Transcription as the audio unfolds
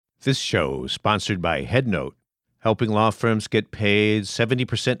This show is sponsored by HeadNote, helping law firms get paid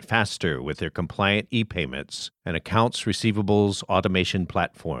 70% faster with their compliant e-payments and accounts receivables automation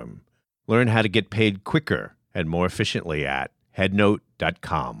platform. Learn how to get paid quicker and more efficiently at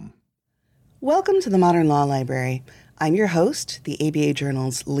headnote.com. Welcome to the Modern Law Library. I'm your host, the ABA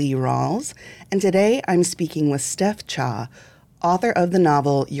Journal's Lee Rawls, and today I'm speaking with Steph Cha, author of the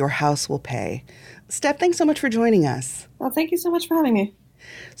novel Your House Will Pay. Steph, thanks so much for joining us. Well, thank you so much for having me.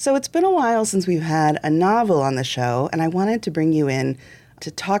 So it's been a while since we've had a novel on the show, and I wanted to bring you in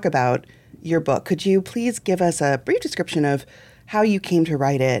to talk about your book. Could you please give us a brief description of how you came to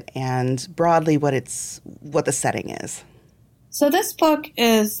write it and broadly what the setting is? So this book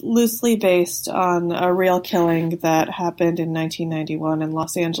is loosely based on a real killing that happened in 1991 in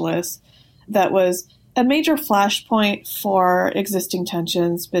Los Angeles that was a major flashpoint for existing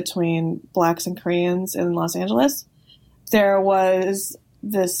tensions between Blacks and Koreans in Los Angeles. There was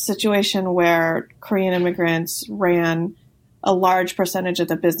this situation where Korean immigrants ran a large percentage of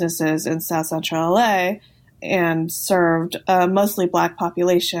the businesses in South Central LA and served a mostly Black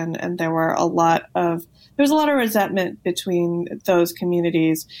population, and there was a lot of resentment between those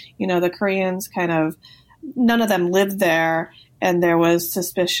communities. You know, the Koreans none of them lived there, and there was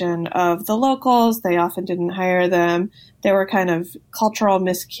suspicion of the locals. They often didn't hire them. There were kind of cultural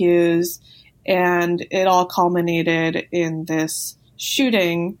miscues, and it all culminated in this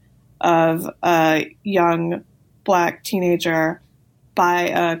shooting of a young Black teenager by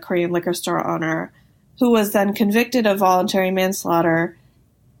a Korean liquor store owner who was then convicted of voluntary manslaughter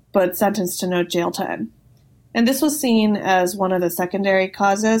but sentenced to no jail time. And this was seen as one of the secondary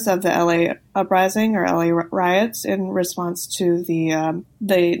causes of the LA uprising or LA riots in response to the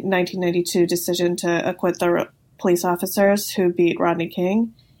 1992 decision to acquit the police officers who beat Rodney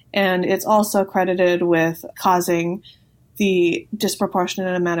King. And it's also credited with causing the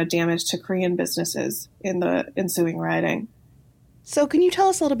disproportionate amount of damage to Korean businesses in the ensuing rioting. So can you tell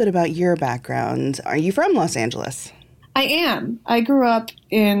us a little bit about your background? Are you from Los Angeles? I am. I grew up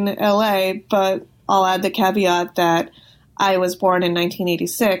in LA, but I'll add the caveat that I was born in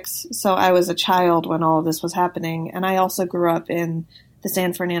 1986, so I was a child when all of this was happening. And I also grew up in the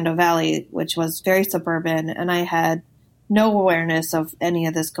San Fernando Valley, which was very suburban, and I had no awareness of any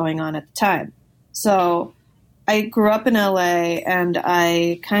of this going on at the time. So I grew up in LA, and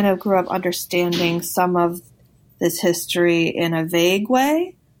I kind of grew up understanding some of this history in a vague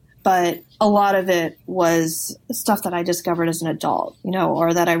way, but a lot of it was stuff that I discovered as an adult,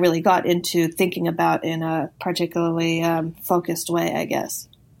 or that I really got into thinking about in a particularly focused way, I guess.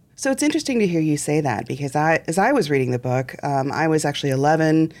 So it's interesting to hear you say that, because as I was reading the book, I was actually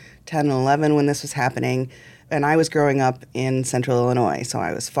 10 and 11 when this was happening, and I was growing up in central Illinois, so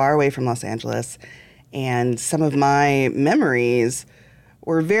I was far away from Los Angeles. And some of my memories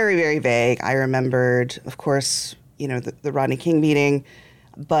were very, very vague. I remembered, of course, the Rodney King beating,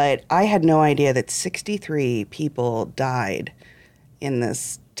 but I had no idea that 63 people died in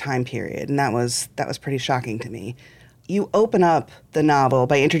this time period, and that was pretty shocking to me. You open up the novel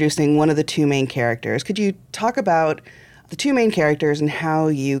by introducing one of the two main characters. Could you talk about the two main characters and how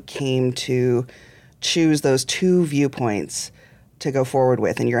you came to choose those two viewpoints to go forward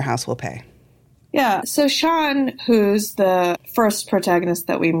with in Your House Will Pay? Yeah, so Sean, who's the first protagonist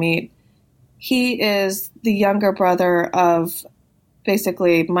that we meet, he is the younger brother of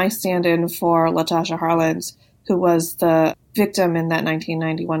basically my stand-in for Latasha Harlins, who was the victim in that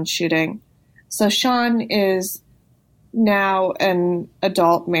 1991 shooting. So Sean is now an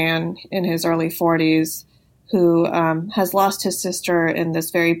adult man in his early 40s who has lost his sister in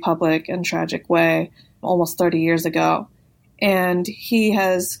this very public and tragic way almost 30 years ago. And he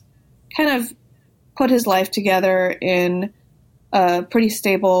has kind of put his life together in a pretty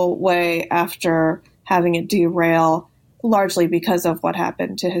stable way after having it derail, largely because of what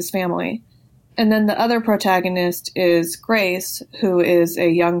happened to his family. And then the other protagonist is Grace, who is a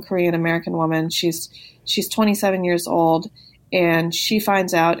young Korean American woman. She's 27 years old, and she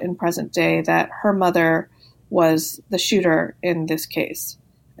finds out in present day that her mother was the shooter in this case.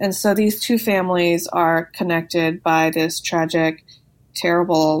 And so these two families are connected by this tragic,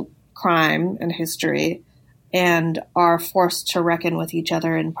 terrible crime and history, and are forced to reckon with each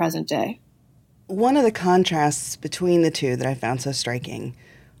other in present day. One of the contrasts between the two that I found so striking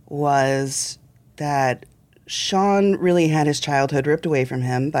was that Sean really had his childhood ripped away from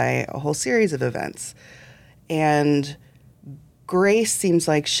him by a whole series of events. And Grace seems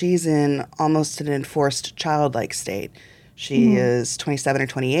like she's in almost an enforced childlike state. She is 27 or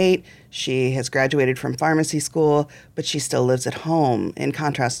 28. She has graduated from pharmacy school, but she still lives at home, in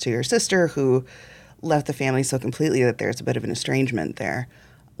contrast to her sister, who left the family so completely that there's a bit of an estrangement there.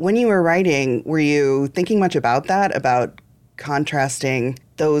 When you were writing, were you thinking much about that, about contrasting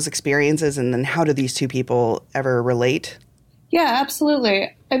those experiences, and then how do these two people ever relate? Yeah,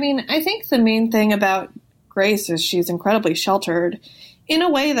 absolutely. I mean, I think the main thing about Grace is she's incredibly sheltered in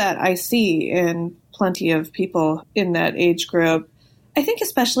a way that I see in plenty of people in that age group. I think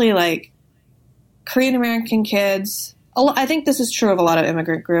especially like Korean American kids. I think this is true of a lot of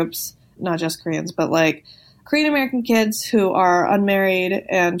immigrant groups, not just Koreans, but like Korean American kids who are unmarried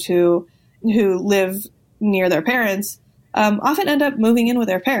and who live near their parents often end up moving in with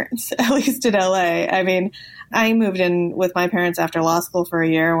their parents, at least in LA. I mean, I moved in with my parents after law school for a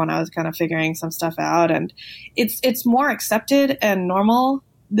year when I was kind of figuring some stuff out, and it's more accepted and normal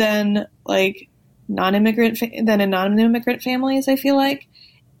than like in non-immigrant families, I feel like.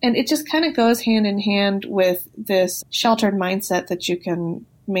 And it just kind of goes hand in hand with this sheltered mindset that you can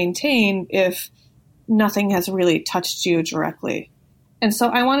maintain if nothing has really touched you directly. And so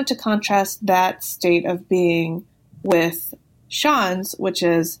I wanted to contrast that state of being with Sean's, which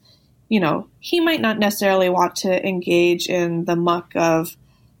is, you know, he might not necessarily want to engage in the muck of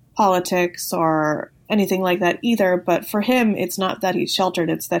politics or anything like that either, but for him, it's not that he's sheltered,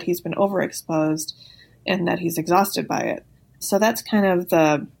 it's that he's been overexposed and that he's exhausted by it. So that's kind of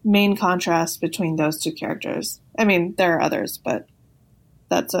the main contrast between those two characters. I mean, there are others, but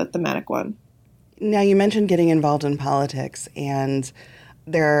that's a thematic one. Now, you mentioned getting involved in politics, and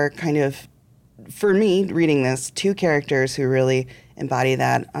there are kind of, for me, reading this, two characters who really embody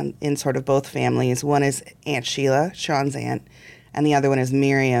that in sort of both families. One is Aunt Sheila, Sean's aunt, and the other one is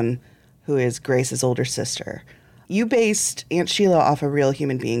Miriam, who is Grace's older sister. You based Aunt Sheila off a real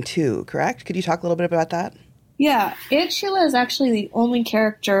human being too, correct? Could you talk a little bit about that? Yeah, Aunt Sheila is actually the only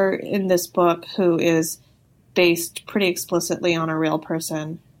character in this book who is based pretty explicitly on a real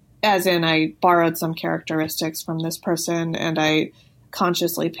person. As in, I borrowed some characteristics from this person and I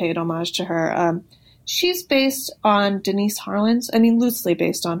consciously paid homage to her. She's based on Denise Harlins, loosely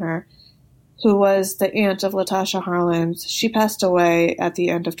based on her, who was the aunt of Latasha Harlins. She passed away at the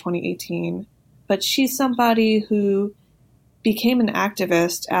end of 2018, but she's somebody who became an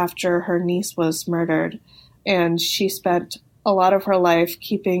activist after her niece was murdered. And she spent a lot of her life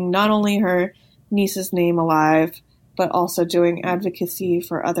keeping not only her niece's name alive, but also doing advocacy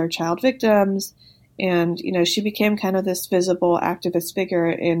for other child victims. And, you know, she became kind of this visible activist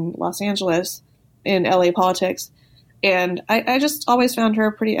figure in Los Angeles, in LA politics. And I just always found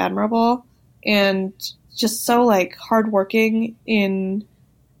her pretty admirable and just so like hardworking in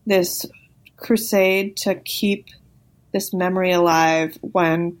this crusade to keep this memory alive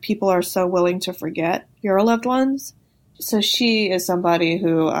when people are so willing to forget your loved ones. So she is somebody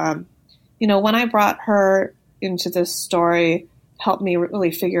who, when I brought her into this story, helped me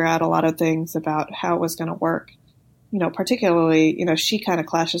really figure out a lot of things about how it was going to work. You know, particularly, she kind of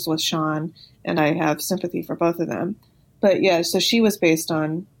clashes with Sean, and I have sympathy for both of them. But yeah, so she was based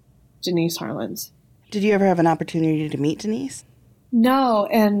on Denise Harlins. Did you ever have an opportunity to meet Denise? No,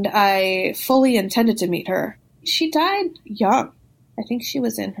 and I fully intended to meet her. She died young. I think she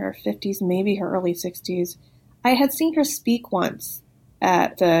was in her 50s, maybe her early 60s. I had seen her speak once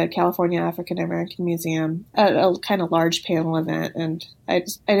at the California African American Museum at a kind of large panel event, and I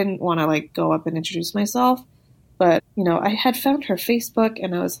didn't want to go up and introduce myself, but I had found her Facebook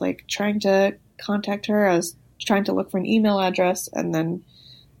and I was trying to contact her. I was trying to look for an email address, and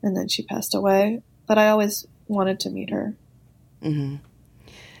then she passed away. But I always wanted to meet her. Mm-hmm.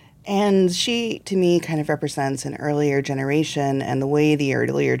 And she, to me, kind of represents an earlier generation and the way the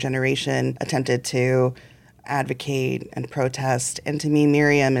earlier generation attempted to advocate and protest. And to me,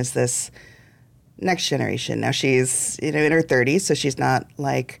 Miriam is this next generation. Now she's, in her 30s, so she's not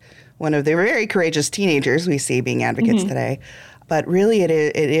like one of the very courageous teenagers we see being advocates today. But really, it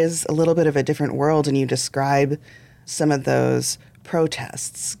is a little bit of a different world, and you describe some of those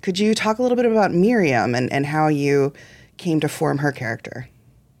protests. Could you talk a little bit about Miriam and how you came to form her character?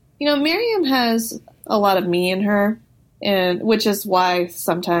 Miriam has a lot of me in her, and which is why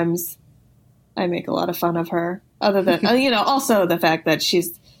sometimes I make a lot of fun of her. Other than also the fact that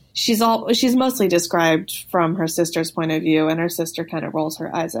she's mostly described from her sister's point of view, and her sister kind of rolls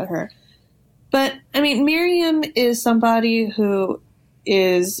her eyes at her. But Miriam is somebody who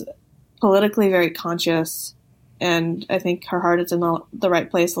is politically very conscious, and I think her heart is in the right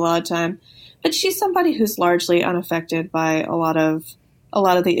place a lot of time. But she's somebody who's largely unaffected by a lot of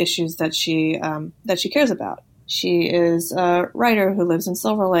the issues that she cares about. She is a writer who lives in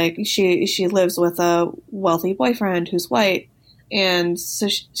Silver Lake. She lives with a wealthy boyfriend who's white, and so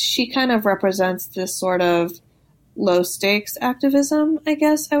she kind of represents this sort of low stakes activism, I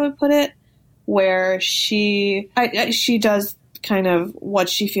guess I would put it, where she does kind of what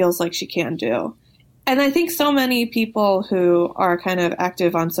she feels like she can do. And I think so many people who are kind of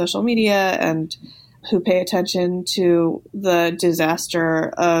active on social media and who pay attention to the disaster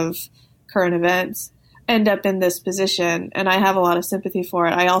of current events end up in this position. And I have a lot of sympathy for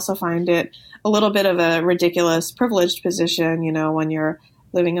it. I also find it a little bit of a ridiculous, privileged position, you know, when you're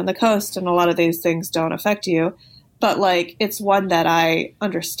living on the coast and a lot of these things don't affect you. But like, it's one that I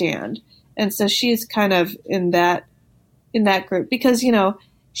understand. And so she's kind of in that group because, you know,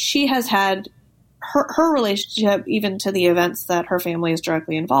 she has had her relationship, even to the events that her family is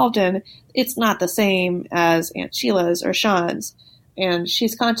directly involved in, it's not the same as Aunt Sheila's or Sean's. And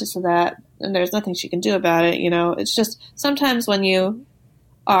she's conscious of that, and there's nothing she can do about it. You know, it's just sometimes when you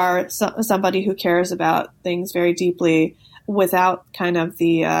are somebody who cares about things very deeply without kind of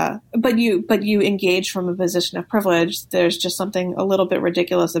the, but you engage from a position of privilege, there's just something a little bit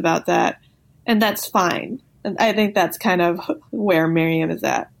ridiculous about that. And that's fine. And I think that's kind of where Miriam is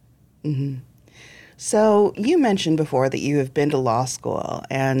at. Mm-hmm. So you mentioned before that you have been to law school,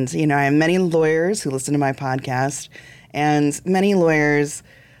 and, you know, I have many lawyers who listen to my podcast, and many lawyers,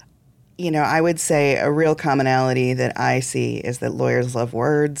 you know, I would say a real commonality that I see is that lawyers love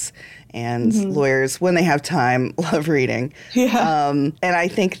words, and lawyers, when they have time, love reading. Yeah. And I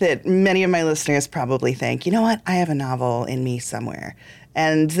think that many of my listeners probably think, you know what, I have a novel in me somewhere.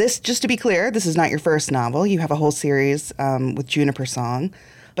 And this, just to be clear, this is not your first novel. You have a whole series with Juniper Song.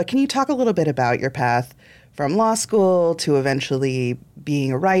 But can you talk a little bit about your path from law school to eventually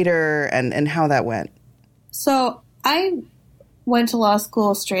being a writer and how that went? So I went to law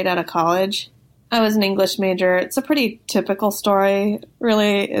school straight out of college. I was an English major. It's a pretty typical story,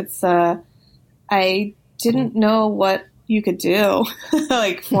 really. It's I didn't know what you could do,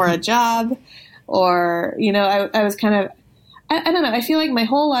 like for a job, or, you know, I was kind of, I don't know. I feel like my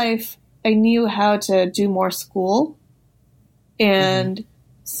whole life I knew how to do more school, and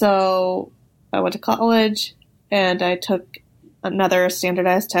so I went to college and I took another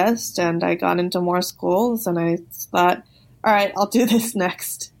standardized test and I got into more schools, and I thought, all right, I'll do this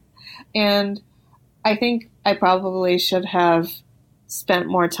next. And I think I probably should have spent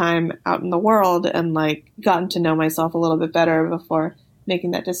more time out in the world and like gotten to know myself a little bit better before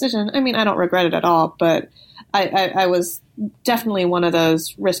making that decision. I mean, I don't regret it at all, but I was definitely one of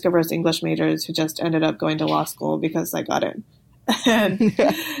those risk-averse English majors who just ended up going to law school because I got in.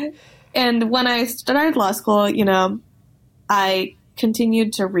 And when I started law school, you know, I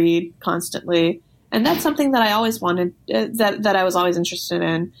continued to read constantly. And that's something that I always wanted, that I was always interested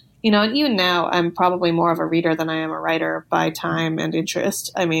in. You know, and even now I'm probably more of a reader than I am a writer by time and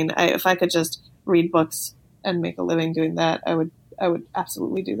interest. I mean, if I could just read books and make a living doing that, I would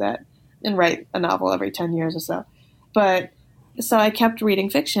absolutely do that and write a novel every 10 years or so. But so I kept reading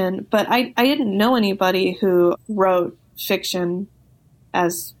fiction, but I didn't know anybody who wrote fiction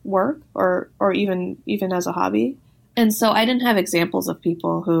as work or even as a hobby. And so I didn't have examples of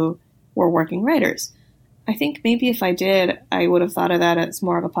people who were working writers. I think maybe if I did, I would have thought of that as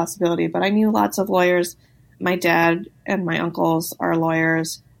more of a possibility, but I knew lots of lawyers. My dad and my uncles are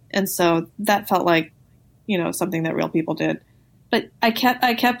lawyers. And so that felt like, you know, something that real people did. But I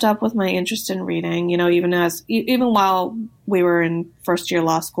kept up with my interest in reading, you know, even while we were in first year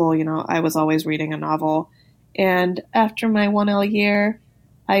law school, you know, I was always reading a novel. And after my 1L year,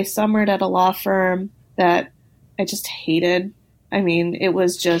 I summered at a law firm that I just hated. I mean, it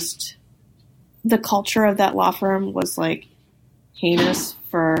was just, the culture of that law firm was like heinous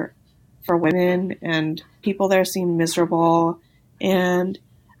for women, and people there seemed miserable. And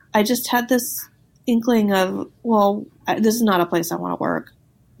I just had this inkling of, well, this is not a place I want to work.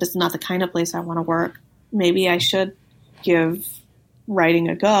 This is not the kind of place I want to work. Maybe I should give writing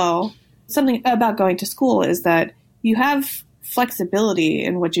a go. Something about going to school is that you have flexibility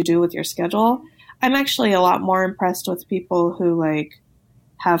in what you do with your schedule. I'm actually a lot more impressed with people who like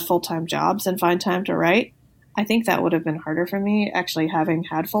have full-time jobs and find time to write. I think that would have been harder for me, actually having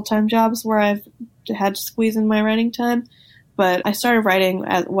had full-time jobs where I've had to squeeze in my writing time. But I started writing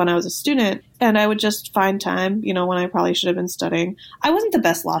when I was a student, and I would just find time, you know, when I probably should have been studying. I wasn't the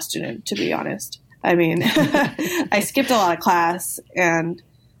best law student, to be honest. I mean, I skipped a lot of class, and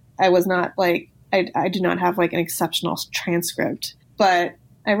I was not like, I do not have like an exceptional transcript, but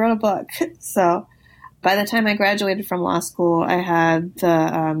I wrote a book. So by the time I graduated from law school, I had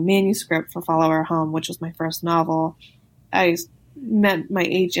the manuscript for Follow Her Home, which was my first novel. I met my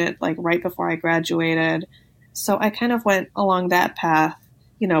agent like right before I graduated. So I kind of went along that path,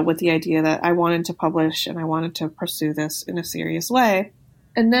 you know, with the idea that I wanted to publish and I wanted to pursue this in a serious way.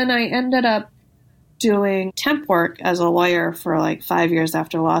 And then I ended up doing temp work as a lawyer for like 5 years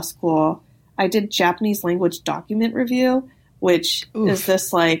after law school. I did Japanese language document review, which Oof. is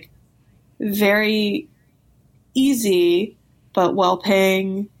this like very easy but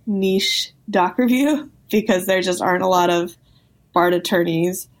well-paying niche doc review, because there just aren't a lot of Bard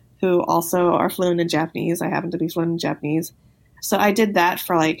attorneys who also are fluent in Japanese. I happen to be fluent in Japanese. So I did that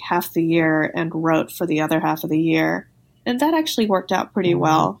for like half the year and wrote for the other half of the year. And that actually worked out pretty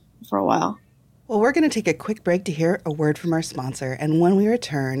well for a while. Well, we're going to take a quick break to hear a word from our sponsor. And when we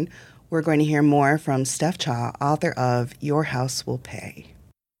return, we're going to hear more from Steph Cha, author of Your House Will Pay.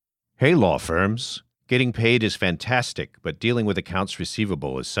 Hey, law firms. Getting paid is fantastic, but dealing with accounts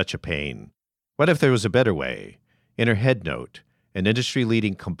receivable is such a pain. What if there was a better way? Enter HeadNote, an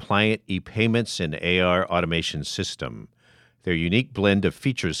industry-leading compliant e-payments and AR automation system. Their unique blend of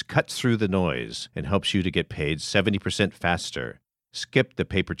features cuts through the noise and helps you to get paid 70% faster. Skip the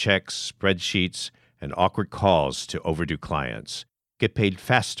paper checks, spreadsheets, and awkward calls to overdue clients. Get paid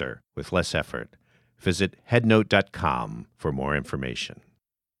faster with less effort. Visit headnote.com for more information.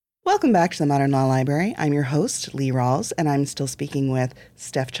 Welcome back to the Modern Law Library. I'm your host, Lee Rawls, and I'm still speaking with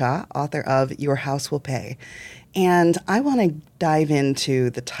Steph Cha, author of Your House Will Pay. And I want to dive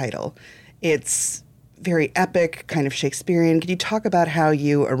into the title. It's very epic, kind of Shakespearean. Could you talk about how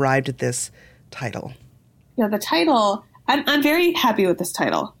you arrived at this title? Yeah, the title, I'm very happy with this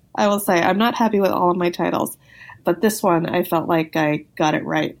title. I will say I'm not happy with all of my titles, but this one I felt like I got it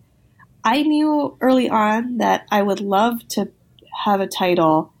right. I knew early on that I would love to have a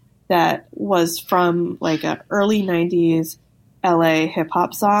title that was from like an early 90s LA hip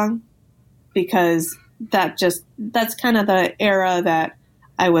hop song, because that's kind of the era that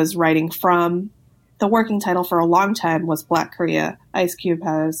I was writing from. The working title for a long time was Black Korea. Ice Cube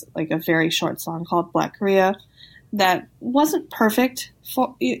has like a very short song called Black Korea that wasn't perfect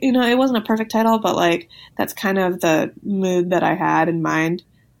for, it wasn't a perfect title, but like that's kind of the mood that I had in mind.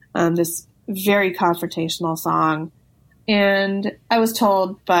 This very confrontational song. And I was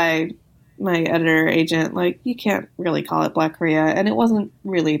told by my editor agent, like, you can't really call it Black Korea. And it wasn't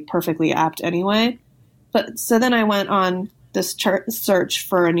really perfectly apt anyway. But so then I went on this search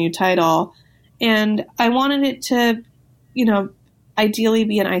for a new title, and I wanted it to, ideally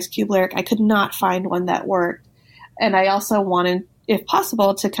be an Ice Cube lyric. I could not find one that worked. And I also wanted, if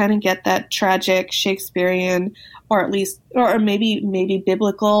possible, to kind of get that tragic Shakespearean or maybe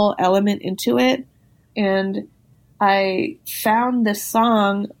biblical element into it. And I found this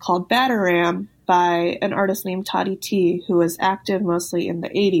song called Bataram by an artist named Toddy T, who was active mostly in the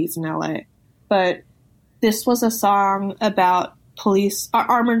 80s in LA. But this was a song about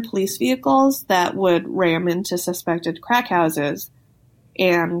armored police vehicles that would ram into suspected crack houses.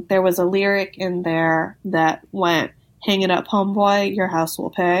 And there was a lyric in there that went, "Hang it up, homeboy, your house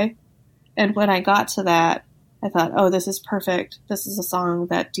will pay." And when I got to that, I thought, oh, this is perfect. This is a song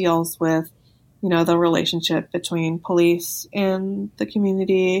that deals with, the relationship between police and the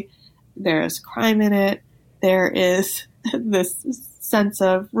community. There's crime in it. There is this sense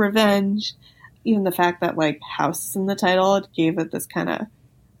of revenge. Even the fact that, like, house in the title, it gave it this kind of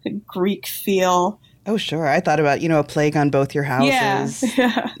Greek feel. Oh, sure. I thought about, a plague on both your houses.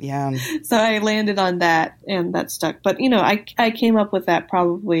 Yeah. So I landed on that, and that stuck. But, I came up with that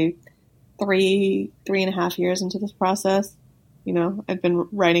probably 3.5 years into this process. I've been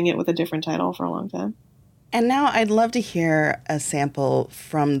writing it with a different title for a long time. And now I'd love to hear a sample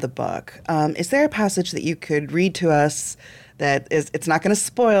from the book. Is there a passage that you could read to us that it's not going to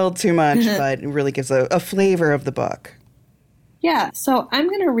spoil too much, but it really gives a flavor of the book? Yeah, so I'm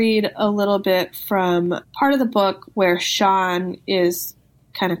going to read a little bit from part of the book where Sean is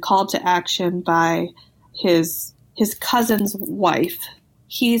kind of called to action by his cousin's wife.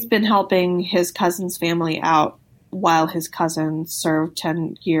 He's been helping his cousin's family out while his cousin served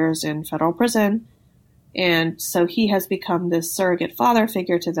 10 years in federal prison. And so he has become this surrogate father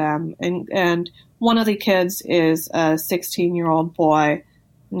figure to them. And one of the kids is a 16-year-old boy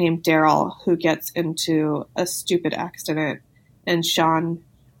named Daryl who gets into a stupid accident. And Sean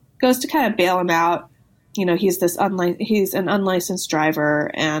goes to kind of bail him out. He's an unlicensed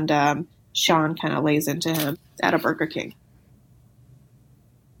driver, and Sean kind of lays into him at a Burger King.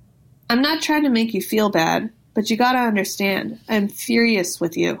 "I'm not trying to make you feel bad, but you gotta understand, I'm furious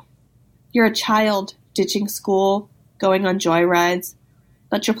with you. You're a child, ditching school, going on joyrides,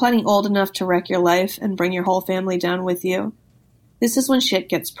 but you're plenty old enough to wreck your life and bring your whole family down with you. This is when shit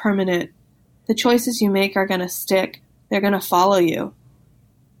gets permanent. The choices you make are gonna stick. They're going to follow you."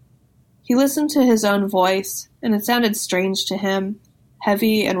 He listened to his own voice, and it sounded strange to him,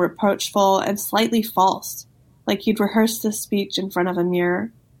 heavy and reproachful and slightly false, like he'd rehearsed this speech in front of a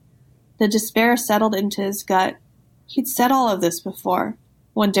mirror. The despair settled into his gut. He'd said all of this before,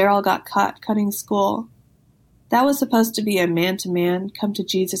 when Daryl got caught cutting school. That was supposed to be a man-to-man,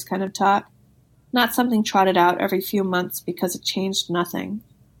 come-to-Jesus kind of talk, not something trotted out every few months because it changed nothing.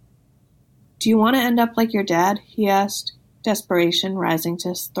 "Do you want to end up like your dad?" he asked, desperation rising to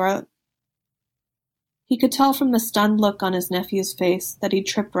his throat. He could tell from the stunned look on his nephew's face that he'd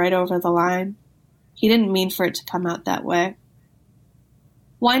tripped right over the line. He didn't mean for it to come out that way.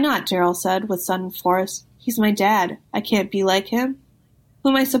 "Why not?" Daryl said with sudden force. "He's my dad. I can't be like him. Who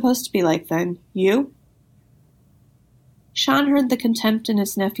am I supposed to be like then? You?" Sean heard the contempt in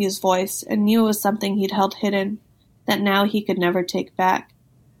his nephew's voice and knew it was something he'd held hidden, that now he could never take back.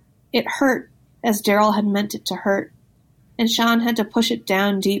 It hurt, as Daryl had meant it to hurt, and Sean had to push it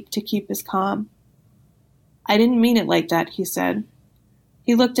down deep to keep his calm. "I didn't mean it like that," he said.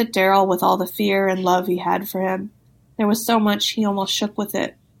 He looked at Daryl with all the fear and love he had for him. There was so much he almost shook with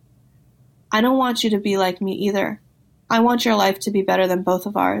it. "I don't want you to be like me either. I want your life to be better than both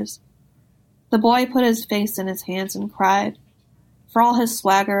of ours." The boy put his face in his hands and cried. For all his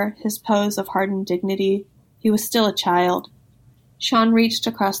swagger, his pose of hardened dignity, he was still a child. Sean reached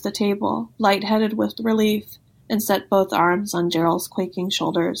across the table, lightheaded with relief, and set both arms on Daryl's quaking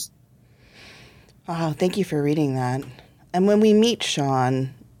shoulders. Wow, thank you for reading that. And when we meet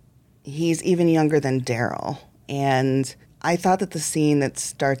Sean, he's even younger than Daryl. And I thought that the scene that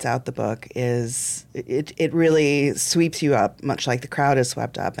starts out the book it really sweeps you up, much like the crowd is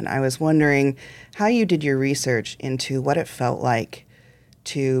swept up. And I was wondering how you did your research into what it felt like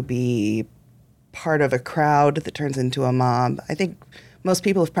to be part of a crowd that turns into a mob. I think most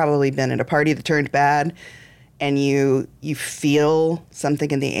people have probably been at a party that turned bad, and you feel something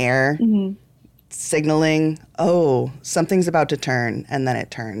in the air signaling, oh, something's about to turn, and then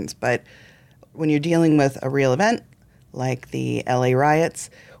it turns. But when you're dealing with a real event, like the LA riots,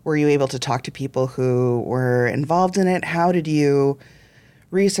 were you able to talk to people who were involved in it? How did you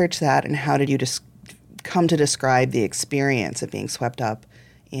research that, and how did you come to describe the experience of being swept up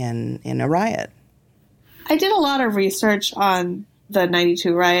in a riot? I did a lot of research on the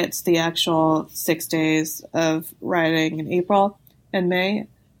 92 riots, the actual 6 days of rioting in April and May.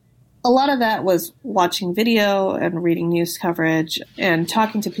 A lot of that was watching video and reading news coverage and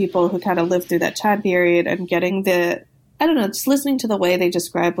talking to people who kind of lived through that time period and getting just listening to the way they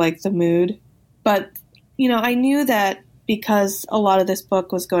describe like the mood. But, I knew that because a lot of this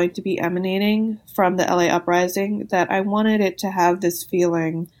book was going to be emanating from the LA uprising, that I wanted it to have this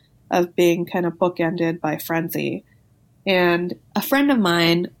feeling of being kind of bookended by frenzy. And a friend of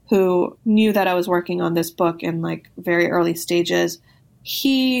mine who knew that I was working on this book in like very early stages,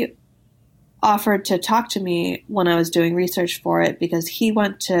 he offered to talk to me when I was doing research for it because he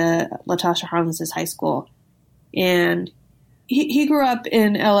went to Latasha Harlins' high school. And he grew up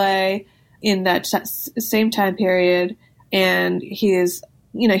in LA in that same time period. And he's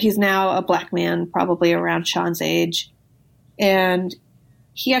now a black man, probably around Sean's age. And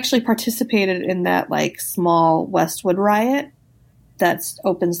he actually participated in that like small Westwood riot that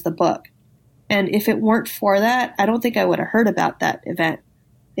opens the book. And if it weren't for that, I don't think I would have heard about that event.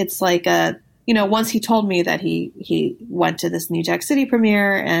 It's like once he told me that he went to this New Jack City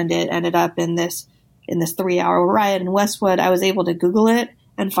premiere and it ended up in this 3-hour riot in Westwood, I was able to Google it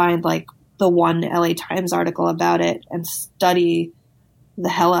and find like the one LA Times article about it and study the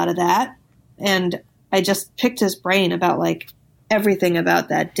hell out of that. And I just picked his brain about like everything about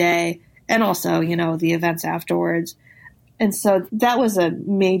that day and also, the events afterwards. And so that was a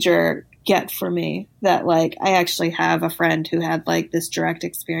major get for me that like I actually have a friend who had like this direct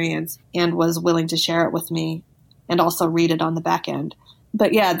experience and was willing to share it with me and also read it on the back end.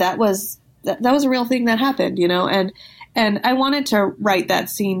 But yeah, that was a real thing that happened, and I wanted to write that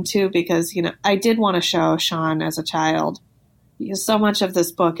scene too because, I did want to show Sean as a child because so much of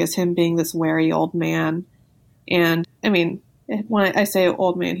this book is him being this wary old man. And I mean, when I say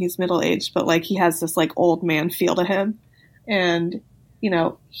old man, he's middle-aged, but like he has this like old man feel to him. And,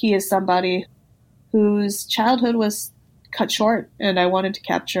 he is somebody whose childhood was cut short. And I wanted to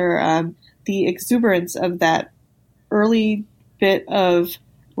capture the exuberance of that early bit of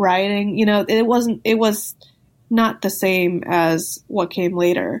rioting. It was not the same as what came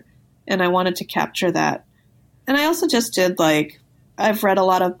later. And I wanted to capture that. And I also just did I've read a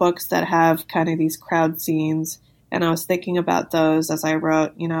lot of books that have kind of these crowd scenes. And I was thinking about those as I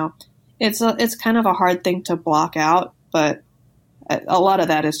wrote, it's kind of a hard thing to block out, but a lot of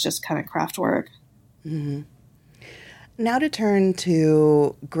that is just kind of craft work. Mm-hmm. Now to turn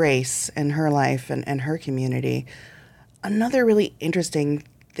to Grace and her life and her community. Another really interesting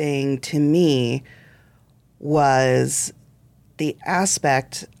thing to me was the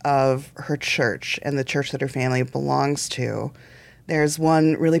aspect of her church and the church that her family belongs to. There's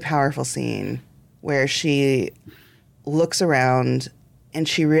one really powerful scene where she looks around and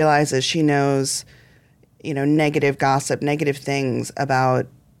she realizes she knows, negative gossip, negative things about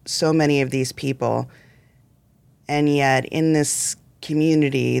so many of these people. And yet in this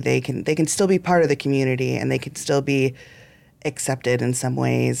community, they can still be part of the community and they can still be accepted in some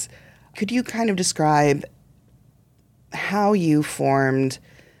ways. Could you kind of describe how you formed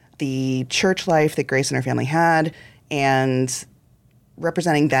the church life that Grace and her family had, and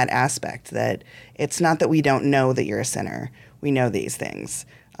representing that aspect, that it's not that we don't know that you're a sinner. We know these things,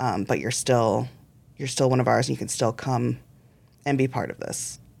 but you're still one of ours, and you can still come and be part of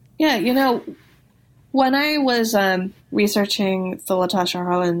this. Yeah, when I was researching the Latasha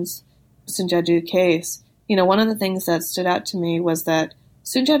Harlins Sunjadu case, one of the things that stood out to me was that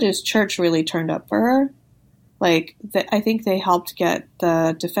Sunjadu's church really turned up for her. I think they helped get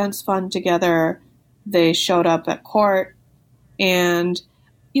the defense fund together. They showed up at court. And,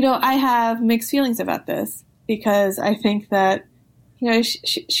 I have mixed feelings about this because I think that,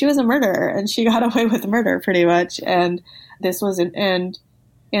 she was a murderer and she got away with murder pretty much. And this was and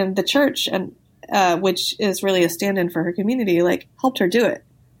the church, and which is really a stand-in for her community, helped her do it,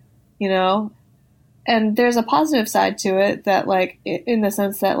 And there's a positive side to it that, in the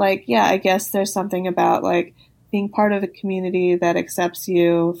sense that, I guess there's something about, being part of a community that accepts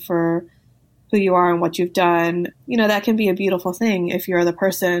you for who you are and what you've done. That can be a beautiful thing if you're the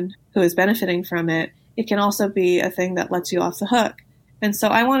person who is benefiting from it. It can also be a thing that lets you off the hook. And so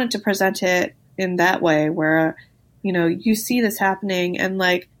I wanted to present it in that way where, you see this happening and,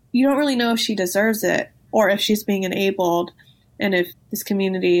 you don't really know if she deserves it or if she's being enabled, and if this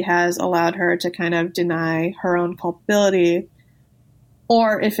community has allowed her to kind of deny her own culpability,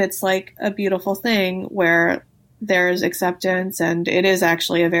 or if it's a beautiful thing where there's acceptance and it is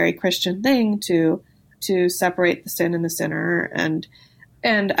actually a very Christian thing to separate the sin and the sinner. And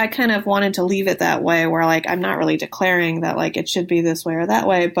I kind of wanted to leave it that way where I'm not really declaring that it should be this way or that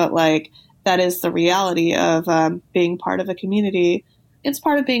way, but that is the reality of being part of a community. It's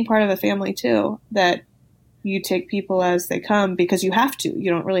part of being part of a family too, that you take people as they come because you have to. You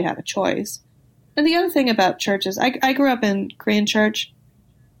don't really have a choice. And the other thing about churches, I grew up in Korean church.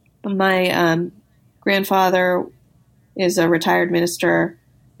 My grandfather is a retired minister,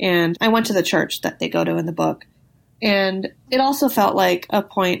 and I went to the church that they go to in the book. And it also felt like a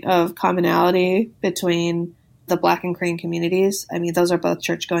point of commonality between the Black and Korean communities. I mean, those are both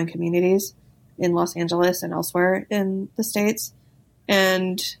church-going communities in Los Angeles and elsewhere in the States.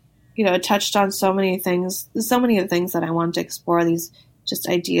 And, it touched on so many of the things that I wanted to explore, these just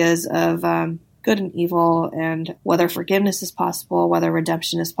ideas of good and evil, and whether forgiveness is possible, whether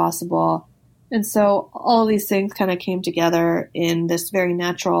redemption is possible. And so all of these things kind of came together in this very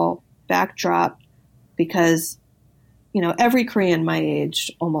natural backdrop because, every Korean my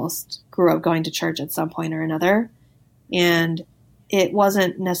age almost grew up going to church at some point or another. And it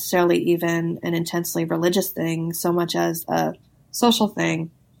wasn't necessarily even an intensely religious thing so much as a social thing.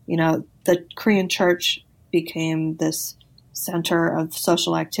 The Korean church became this center of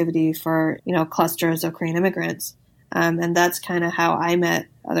social activity for, clusters of Korean immigrants. And that's kind of how I met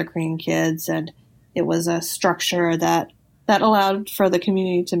other Korean kids. And it was a structure that allowed for the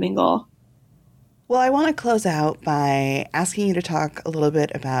community to mingle. Well, I want to close out by asking you to talk a little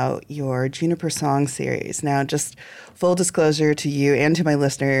bit about your Juniper Song series. Now, just full disclosure to you and to my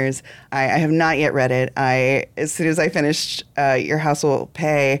listeners, I have not yet read it. As soon as I finished Your House Will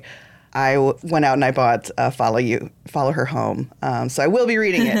Pay, I went out and I bought Follow Her Home. So I will be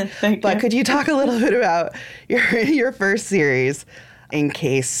reading it. But could you talk a little bit about your first series in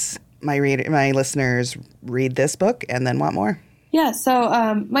case my listeners read this book and then want more? Yeah,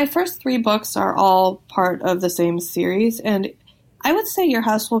 so my first 3 books are all part of the same series, and I would say Your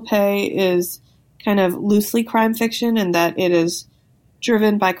House Will Pay is kind of loosely crime fiction in that it is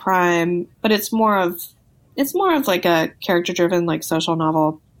driven by crime, but it's more of like a character-driven social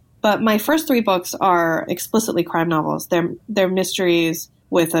novel. But my first 3 books are explicitly crime novels. They're mysteries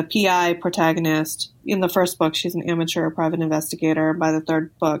with a PI protagonist. In the first book, she's an amateur private investigator. By the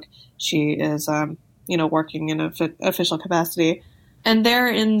third book, she is working in an official capacity. And they're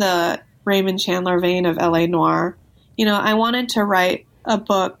in the Raymond Chandler vein of LA Noir. I wanted to write a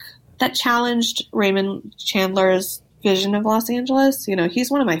book that challenged Raymond Chandler's vision of Los Angeles. He's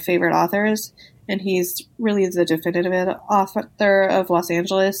one of my favorite authors, and he's really the definitive author of Los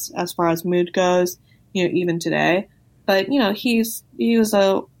Angeles as far as mood goes, even today. But, he was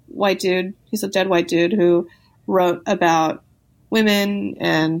a white dude. He's a dead white dude who wrote about women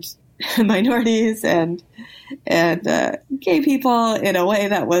and minorities and gay people in a way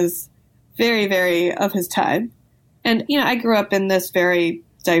that was very, very of his time. And, I grew up in this very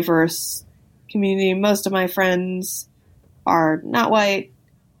diverse community. Most of my friends are not white.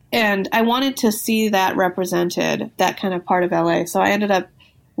 And I wanted to see that represented, that kind of part of LA. So I ended up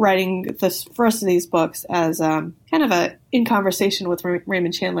writing the first of these books as kind of in conversation with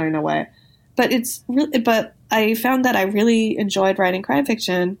Raymond Chandler in a way. But I found that I really enjoyed writing crime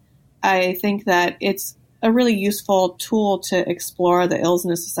fiction. I think that it's a really useful tool to explore the ills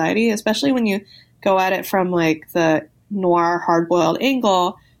in a society, especially when you go at it from like the noir hard-boiled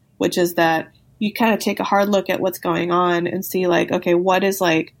angle, which is that you kind of take a hard look at what's going on and see like, okay, what is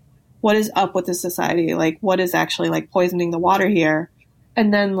up with the society? Like what is actually like poisoning the water here?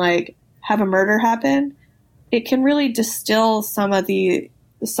 And then like have a murder happen. It can really distill some of the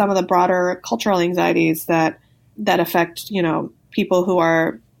broader cultural anxieties that affect, people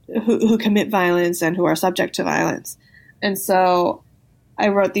who commit violence and who are subject to violence. And so I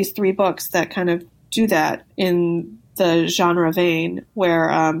wrote these 3 books that kind of do that in the genre vein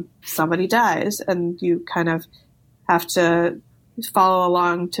where somebody dies and you kind of have to follow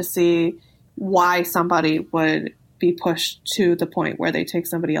along to see why somebody would be pushed to the point where they take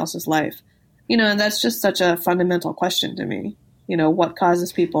somebody else's life. And that's just such a fundamental question to me. What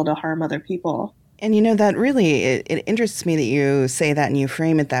causes people to harm other people? And that really, it interests me that you say that and you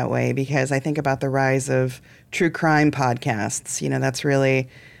frame it that way, because I think about the rise of true crime podcasts. That's really,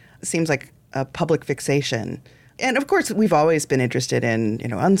 seems like a public fixation. And of course, we've always been interested in,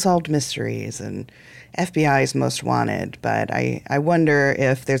 unsolved mysteries and FBI's Most Wanted. But I wonder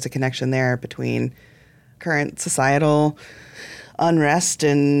if there's a connection there between current societal unrest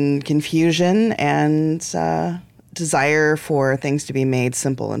and confusion and desire for things to be made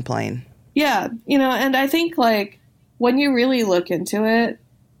simple and plain. Yeah, and I think, like, when you really look into it,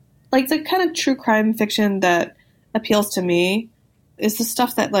 like, the kind of true crime fiction that appeals to me is the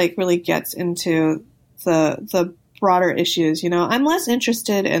stuff that, like, really gets into the broader issues, I'm less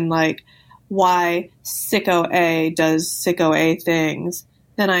interested in, like, why Sicko A does Sicko A things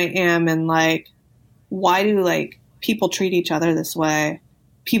than I am in, like, why do, like, people treat each other this way?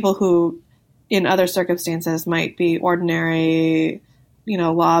 People who, in other circumstances, might be ordinary,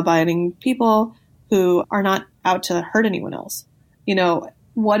 law-abiding people who are not out to hurt anyone else.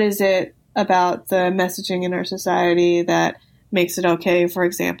 What is it about the messaging in our society that makes it okay, for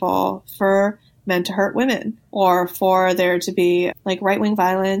example, for men to hurt women, or for there to be like right-wing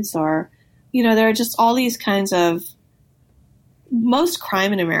violence, or, there are just all these kinds of, most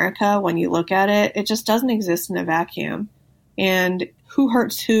crime in America, when you look at it, it just doesn't exist in a vacuum. And who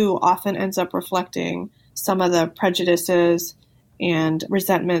hurts who often ends up reflecting some of the prejudices and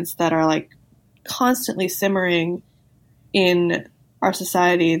resentments that are like constantly simmering in our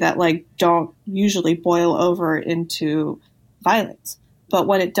society that like don't usually boil over into violence. But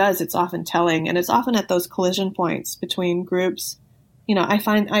when it does, it's often telling, and it's often at those collision points between groups. I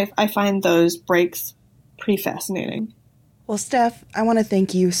find those breaks pretty fascinating. Well, Steph, I want to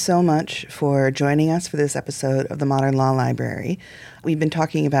thank you so much for joining us for this episode of the Modern Law Library. We've been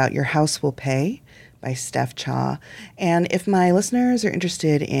talking about Your House Will Pay by Steph Cha. And if my listeners are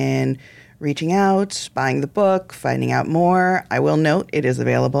interested in reaching out, buying the book, finding out more, I will note it is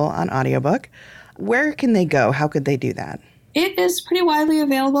available on audiobook. Where can they go? How could they do that? It is pretty widely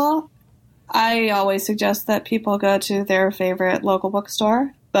available. I always suggest that people go to their favorite local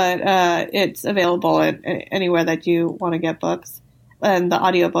bookstore, but it's available anywhere that you want to get books. And the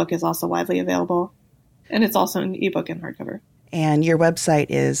audiobook is also widely available. And it's also an ebook and hardcover. And your website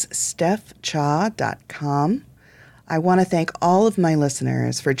is stephcha.com. I want to thank all of my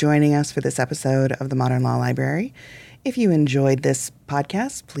listeners for joining us for this episode of the Modern Law Library. If you enjoyed this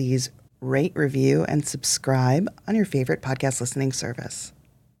podcast, please rate, review, and subscribe on your favorite podcast listening service.